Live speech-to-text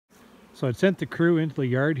So I'd sent the crew into the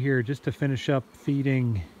yard here just to finish up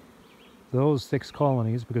feeding those 6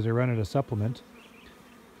 colonies because I ran out of supplement.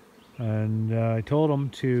 And I told them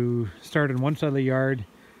to start on one side of the yard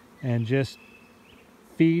and just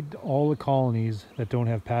feed all the colonies that don't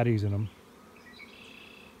have patties in them,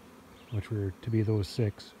 which were to be those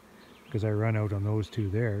 6, because I ran out on those 2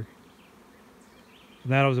 there.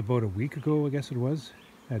 And that was about a week ago, I guess it was.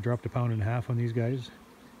 I dropped 1.5 pounds on these guys.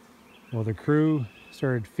 Well, the crew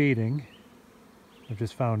started feeding. I've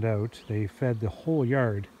just found out they fed the whole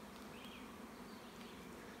yard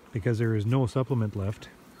because there is no supplement left.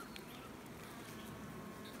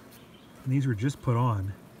 And these were just put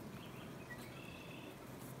on.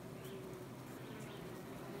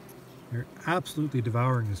 They're absolutely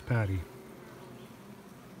devouring this patty.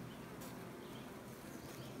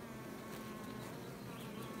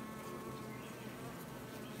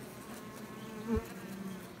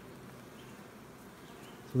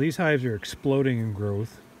 So these hives are exploding in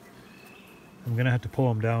growth. I'm gonna have to pull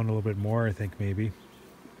them down a little bit more, I think, maybe.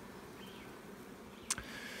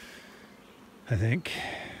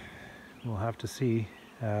 We'll have to see.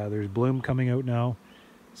 There's bloom coming out now,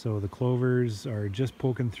 so the clovers are just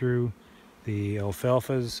poking through. The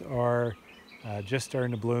alfalfas are just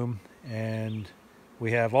starting to bloom, and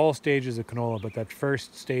we have all stages of canola, but that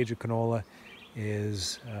first stage of canola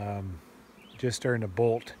is just starting to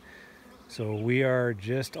bolt. So we are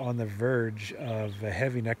just on the verge of a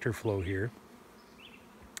heavy nectar flow here.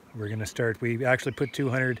 We're going to start, we actually put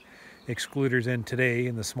 200 excluders in today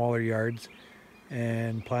in the smaller yards,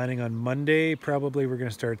 and planning on Monday, probably we're going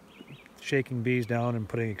to start shaking bees down and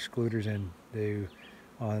putting excluders in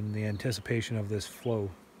on the anticipation of this flow.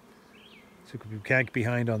 So we can't get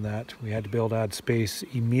behind on that. We had to add space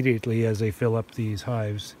immediately as they fill up these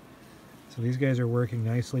hives. So these guys are working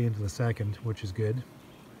nicely into the second, which is good.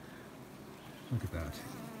 Look at that.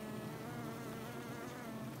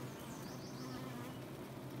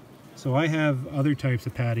 So I have other types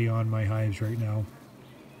of patty on my hives right now,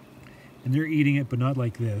 and they're eating it, but not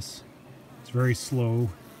like this. It's very slow.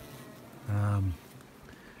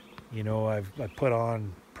 You know, I put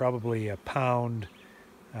on probably 1 pound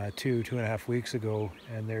 2.5 weeks ago,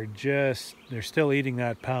 and they're still eating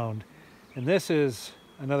that pound. And this is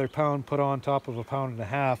another pound put on top of 1.5 pounds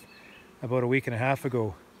about 1.5 weeks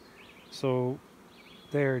ago. So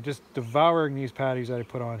they're just devouring these patties that I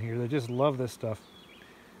put on here. They just love this stuff.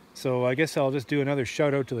 So I guess I'll just do another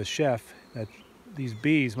shout out to the chef that these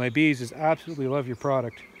bees, my bees, just absolutely love your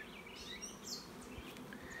product.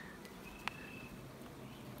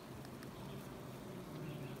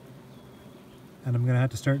 And I'm gonna have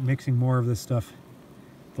to start mixing more of this stuff.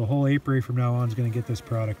 The whole apiary from now on is gonna get this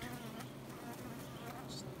product.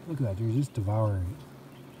 Just look at that, they're just devouring it.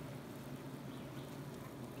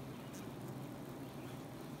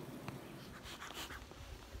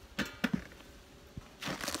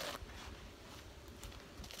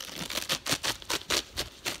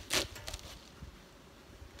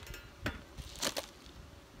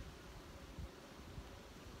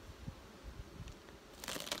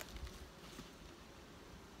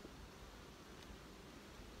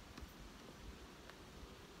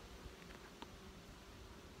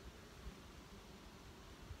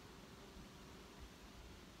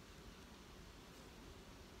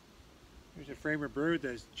 There's a framer brood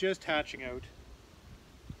that's just hatching out.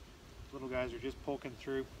 Little guys are just poking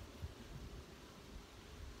through.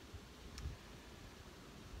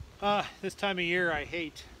 This time of year I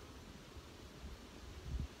hate.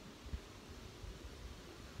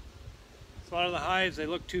 So a lot of the hives, they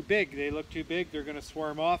look too big. They're going to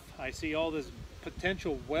swarm off. I see all this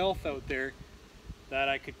potential wealth out there that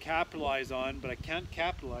I could capitalize on, but I can't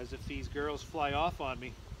capitalize if these girls fly off on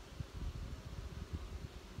me.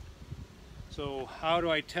 So how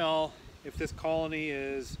do I tell if this colony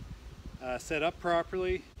is set up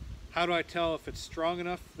properly? How do I tell if it's strong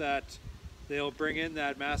enough that they'll bring in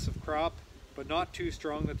that massive crop, but not too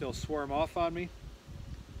strong that they'll swarm off on me?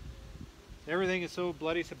 Everything is so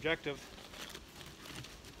bloody subjective.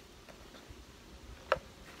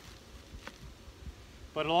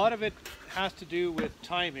 But a lot of it has to do with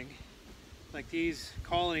timing. Like these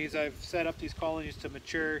colonies, I've set up these colonies to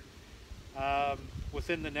mature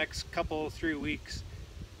within the next 3 weeks,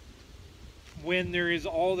 when there is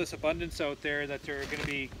all this abundance out there that they're going to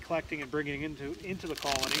be collecting and bringing into the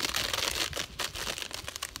colony.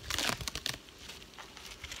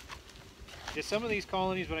 Yeah, some of these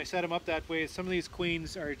colonies, when I set them up that way, some of these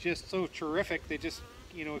queens are just so terrific. They just,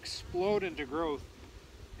 you know, explode into growth,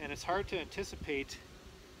 and it's hard to anticipate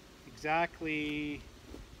exactly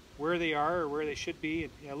where they are or where they should be.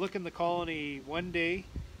 And, you know, look in the colony one day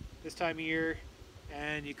this time of year,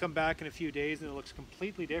 and you come back in a few days and it looks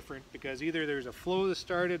completely different, because either there's a flow that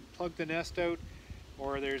started, plugged the nest out,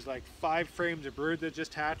 or there's like 5 frames of brood that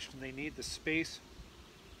just hatched and they need the space.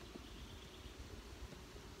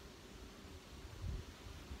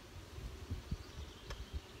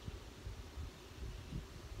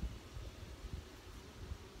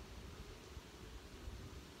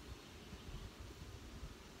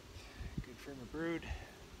 Good frame of brood.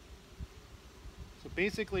 So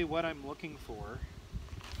basically what I'm looking for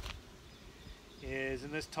is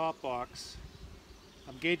in this top box,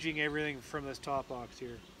 I'm gauging everything from this top box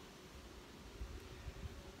here.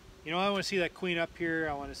 You know, I want to see that queen up here.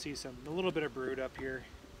 I want to see a little bit of brood up here.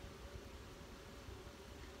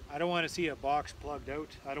 I don't want to see a box plugged out.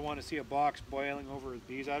 I don't want to see a box boiling over with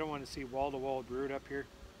bees. I don't want to see wall-to-wall brood up here.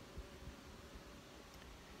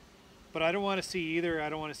 But I don't want to see either. I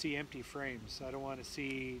don't want to see empty frames. I don't want to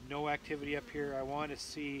see no activity up here. I want to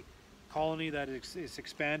see colony that is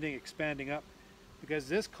expanding up. Because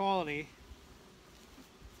this colony,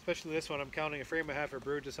 especially this one, I'm counting a frame and a half of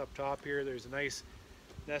brood just up top here. There's a nice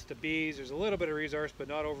nest of bees. There's a little bit of resource, but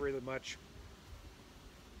not overly much.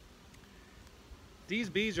 These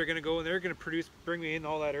bees are going to go and they're going to bring me in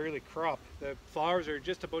all that early crop. The flowers are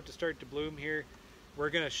just about to start to bloom here.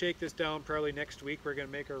 We're going to shake this down probably next week. We're going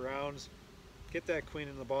to make our rounds, get that queen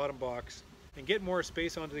in the bottom box, and get more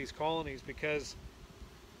space onto these colonies, because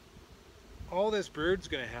all this brood's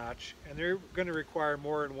going to hatch and they're going to require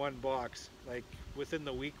more in one box, like within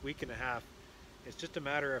the week and a half. It's just a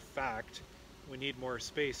matter of fact. We need more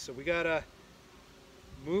space. So we got to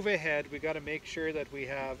move ahead. We got to make sure that we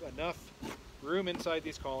have enough room inside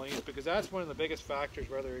these colonies, because that's one of the biggest factors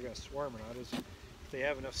whether they're going to swarm or not, is if they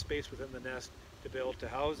have enough space within the nest to be able to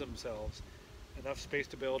house themselves, enough space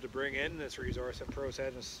to be able to bring in this resource and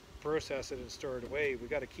process it and store it away. We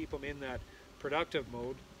got to keep them in that productive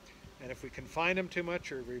mode. And if we confine them too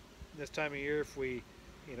much, or this time of year, if we,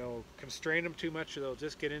 constrain them too much, they'll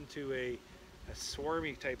just get into a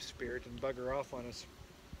swarmy type spirit and bugger off on us.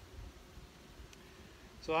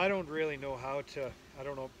 So I don't really know how to, I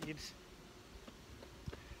don't know.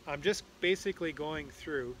 I'm just basically going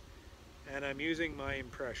through and I'm using my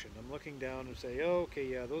impression. I'm looking down and say, oh, okay,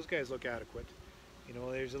 yeah, those guys look adequate.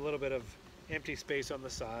 There's a little bit of empty space on the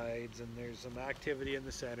sides, and there's some activity in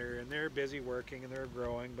the center, and they're busy working and they're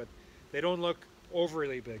growing, but they don't look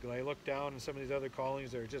overly big. Like I look down and some of these other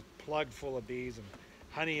colonies are just plugged full of bees and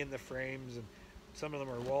honey in the frames, and some of them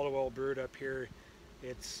are wall-to-wall brood up here.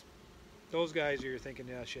 It's those guys you're thinking,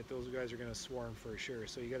 yeah, shit, those guys are going to swarm for sure.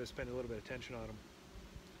 So you got to spend a little bit of attention on them.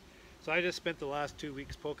 So I just spent the last 2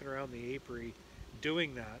 weeks poking around the apiary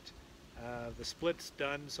doing that. The split's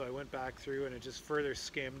done, so I went back through and it just further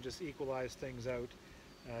skimmed, just equalized things out,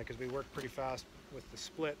 because we worked pretty fast with the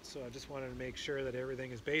split. So I just wanted to make sure that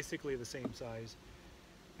everything is basically the same size.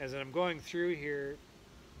 As I'm going through here,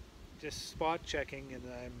 just spot checking, and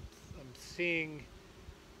I'm seeing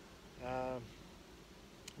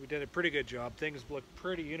we did a pretty good job. Things look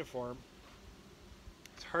pretty uniform.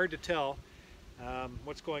 It's hard to tell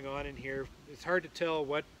what's going on in here. It's hard to tell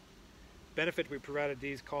what benefit we provided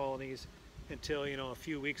these colonies until a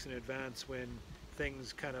few weeks in advance, when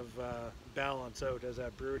things kind of balance out as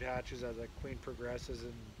that brood hatches, as that queen progresses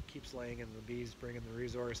and keeps laying, and the bees bring in the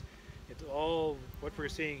resource. It's all what we're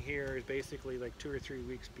seeing here is basically like 2 or 3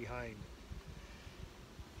 weeks behind,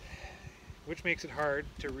 which makes it hard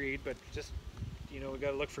to read, but just we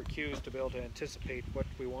got to look for cues to be able to anticipate what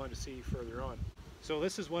we want to see further on. So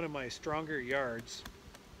this is one of my stronger yards,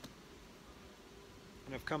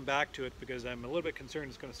 and I've come back to it because I'm a little bit concerned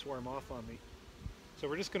it's going to swarm off on me. So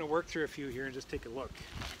we're just going to work through a few here and just take a look.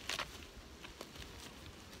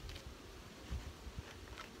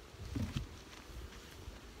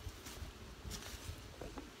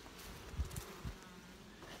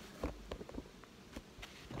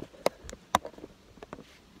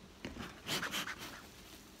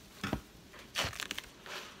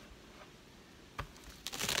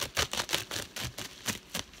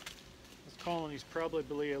 Colony's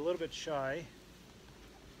probably a little bit shy.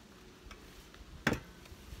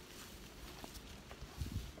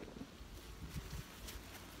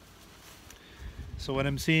 So what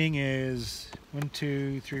I'm seeing is 1,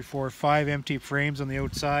 2, 3, 4, 5 empty frames on the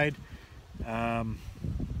outside.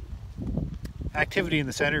 Activity in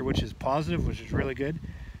the center, which is positive, which is really good.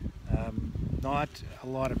 Not a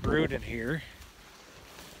lot of brood in here.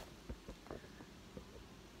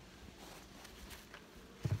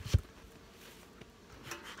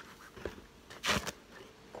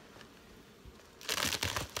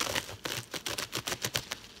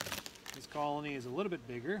 Colony is a little bit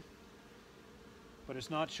bigger, but it's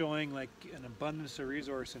not showing like an abundance of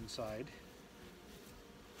resource inside.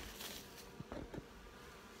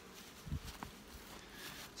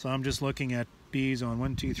 So I'm just looking at bees on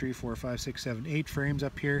 1, 2, 3, 4, 5, 6, 7, 8 frames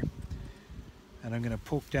up here. And I'm going to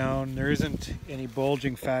poke down. There isn't any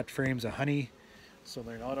bulging fat frames of honey, so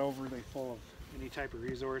they're not overly full of any type of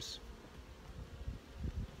resource.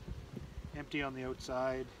 Empty on the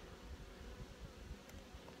outside.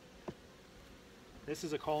 This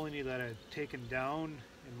is a colony that I'd taken down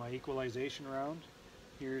in my equalization round.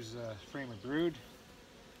 Here's a frame of brood.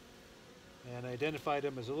 And I identified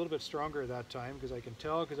them as a little bit stronger that time because I can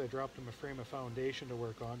tell because I dropped them a frame of foundation to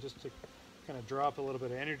work on just to kind of drop a little bit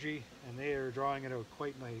of energy, and they are drawing it out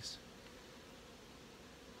quite nice.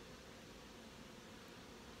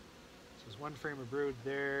 So there's one frame of brood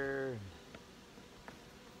there. And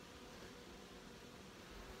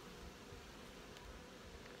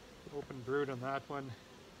open brood on that one.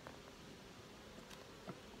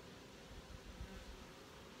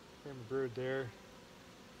 Frame of brood there.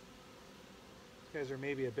 These guys are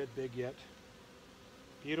maybe a bit big yet.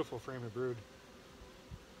 Beautiful frame of brood.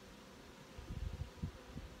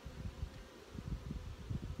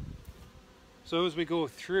 So as we go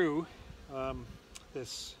through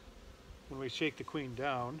this, when we shake the queen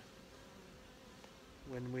down,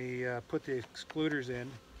 when we put the excluders in,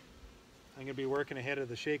 I'm going to be working ahead of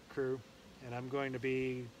the shake crew, and I'm going to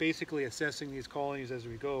be basically assessing these colonies as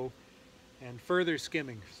we go and further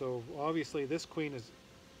skimming. So obviously this queen is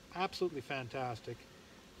absolutely fantastic.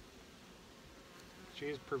 She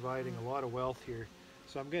is providing a lot of wealth here.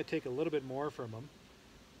 So I'm going to take a little bit more from them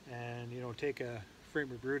and, you know, take a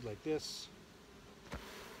frame of brood like this.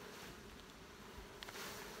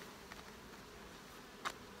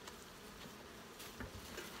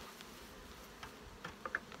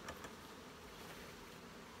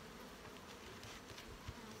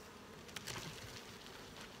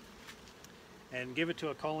 And give it to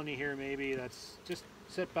a colony here maybe that's just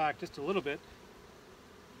set back just a little bit.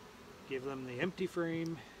 Give them the empty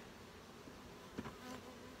frame.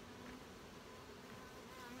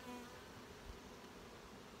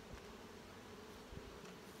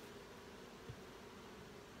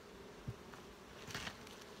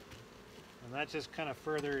 And that just kind of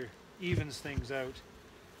further evens things out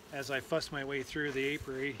as I fuss my way through the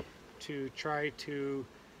apiary to try to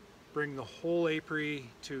bring the whole apiary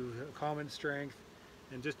to a common strength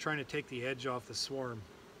and just trying to take the edge off the swarm.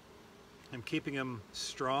 I'm keeping them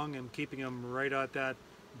strong. I'm keeping them right at that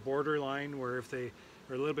borderline where if they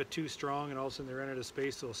are a little bit too strong and all of a sudden they run out of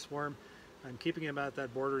space, they'll swarm. I'm keeping them at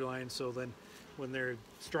that borderline, so then when they're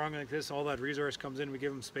strong like this, all that resource comes in, we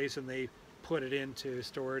give them space and they put it into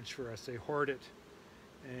storage for us. They hoard it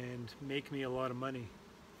and make me a lot of money.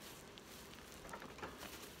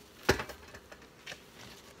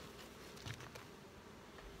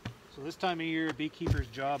 So this time of year, a beekeeper's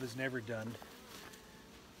job is never done.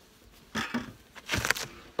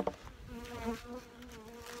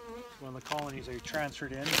 One of the colonies I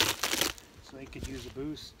transferred in so they could use a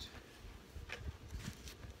boost.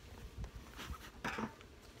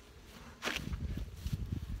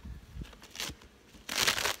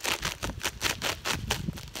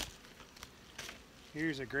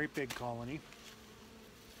 Here's a great big colony.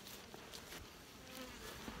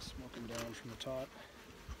 Smoking down from the top.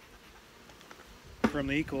 From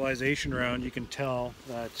the equalization round, you can tell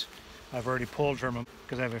that I've already pulled from them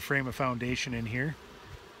because I have a frame of foundation in here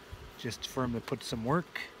just for them to put some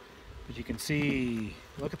work. But you can see,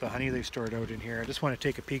 look at the honey they've stored out in here. I just want to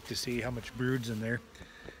take a peek to see how much brood's in there.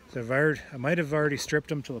 So I might have already stripped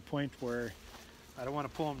them to the point where I don't want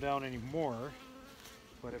to pull them down anymore.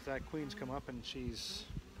 But if that queen's come up and she's,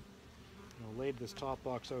 you know, laid this top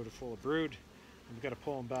box out full of brood, we've got to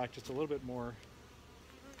pull them back just a little bit more.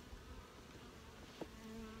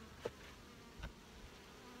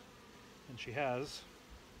 And she has.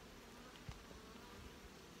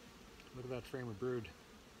 Look at that frame of brood.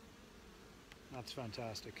 That's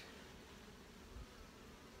fantastic.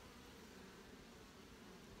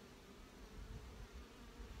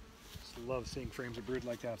 Just love seeing frames of brood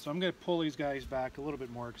like that. So I'm going to pull these guys back a little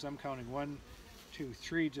bit more because I'm counting 1, 2,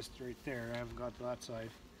 3 just right there. I haven't got to that side.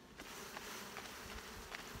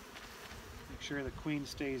 Make sure the queen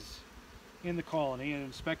stays in the colony, and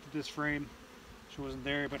inspected this frame. She wasn't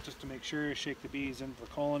there, but just to make sure, shake the bees into the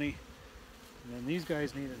colony. And then these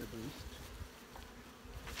guys needed a boost.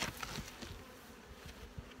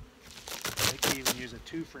 I could even use a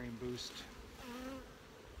 2-frame boost.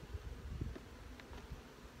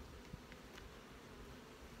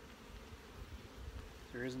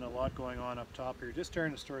 There isn't a lot going on up top here, just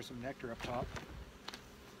starting to store some nectar up top.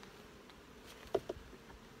 So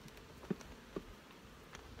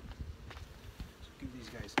give these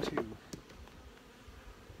guys 2.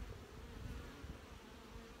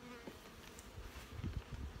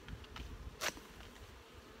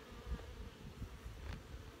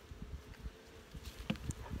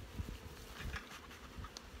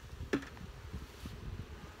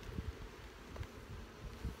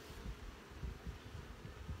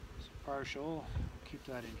 partial. Keep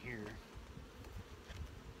that in here.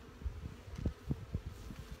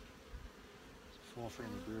 It's a full frame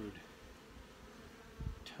of brood.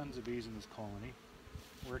 Tons of bees in this colony,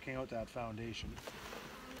 working out that foundation.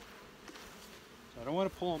 So I don't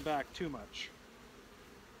want to pull them back too much.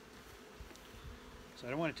 So I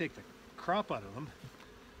don't want to take the crop out of them.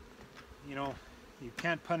 You know, you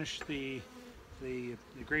can't punish the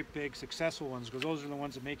great big successful ones, because those are the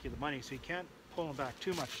ones that make you the money. So you can't pull them back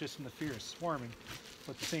too much just in the fear of swarming.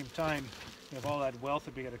 But at the same time, you have all that wealth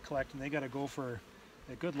that we got to collect, and they got to go for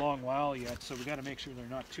a good long while yet. So we got to make sure they're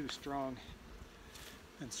not too strong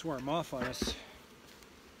and swarm off on us. So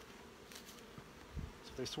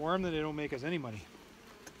if they swarm, then they don't make us any money.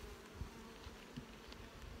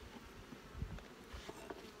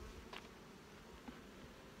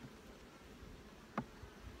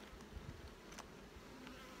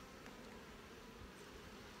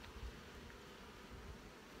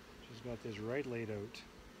 She's got this right laid out.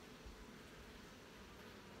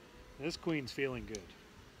 This queen's feeling good.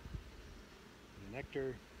 The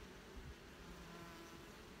nectar.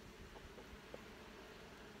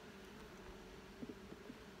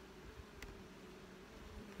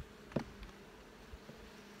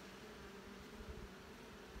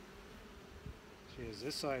 She has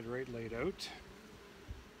this side right laid out,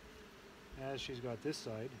 as she's got this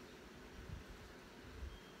side.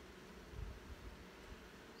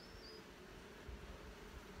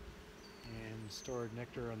 And stored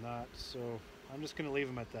nectar on that, so I'm just going to leave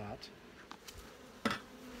them at that.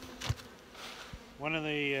 One of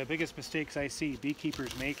the biggest mistakes I see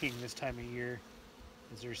beekeepers making this time of year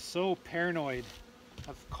is they're so paranoid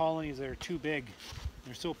of colonies that are too big.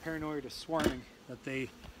 They're so paranoid of swarming that they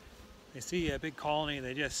see a big colony,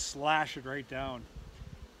 they just slash it right down.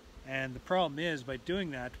 And the problem is, by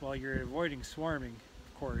doing that, well, you're avoiding swarming,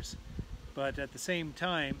 of course, but at the same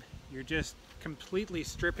time, you're just completely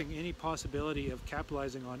stripping any possibility of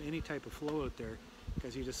capitalizing on any type of flow out there,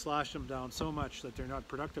 because you just slash them down so much that they're not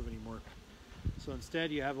productive anymore. So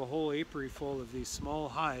instead, you have a whole apiary full of these small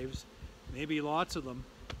hives, maybe lots of them,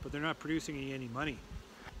 but they're not producing you any money,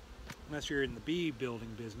 unless you're in the bee building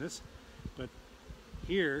business. But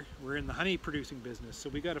here, we're in the honey producing business, so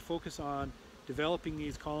we got to focus on developing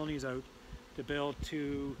these colonies out to be able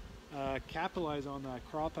to capitalize on that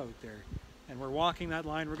crop out there. And we're walking that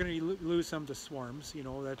line. We're going to lose some to swarms, you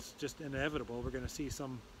know, that's just inevitable. We're going to see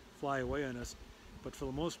some fly away on us, but for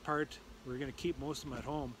the most part, we're going to keep most of them at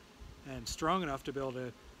home and strong enough to be able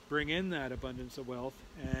to bring in that abundance of wealth.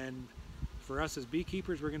 And for us as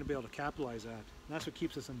beekeepers, we're going to be able to capitalize that. And that's what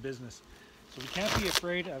keeps us in business. So we can't be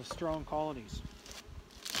afraid of strong colonies.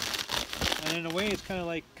 And in a way, it's kind of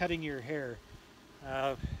like cutting your hair.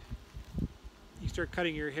 You start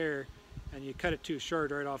cutting your hair and you cut it too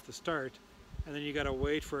short right off the start, and then you got to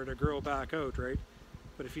wait for it to grow back out, right?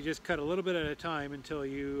 But if you just cut a little bit at a time until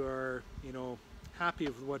you are, you know, happy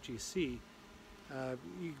with what you see,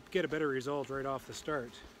 you get a better result right off the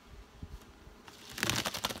start.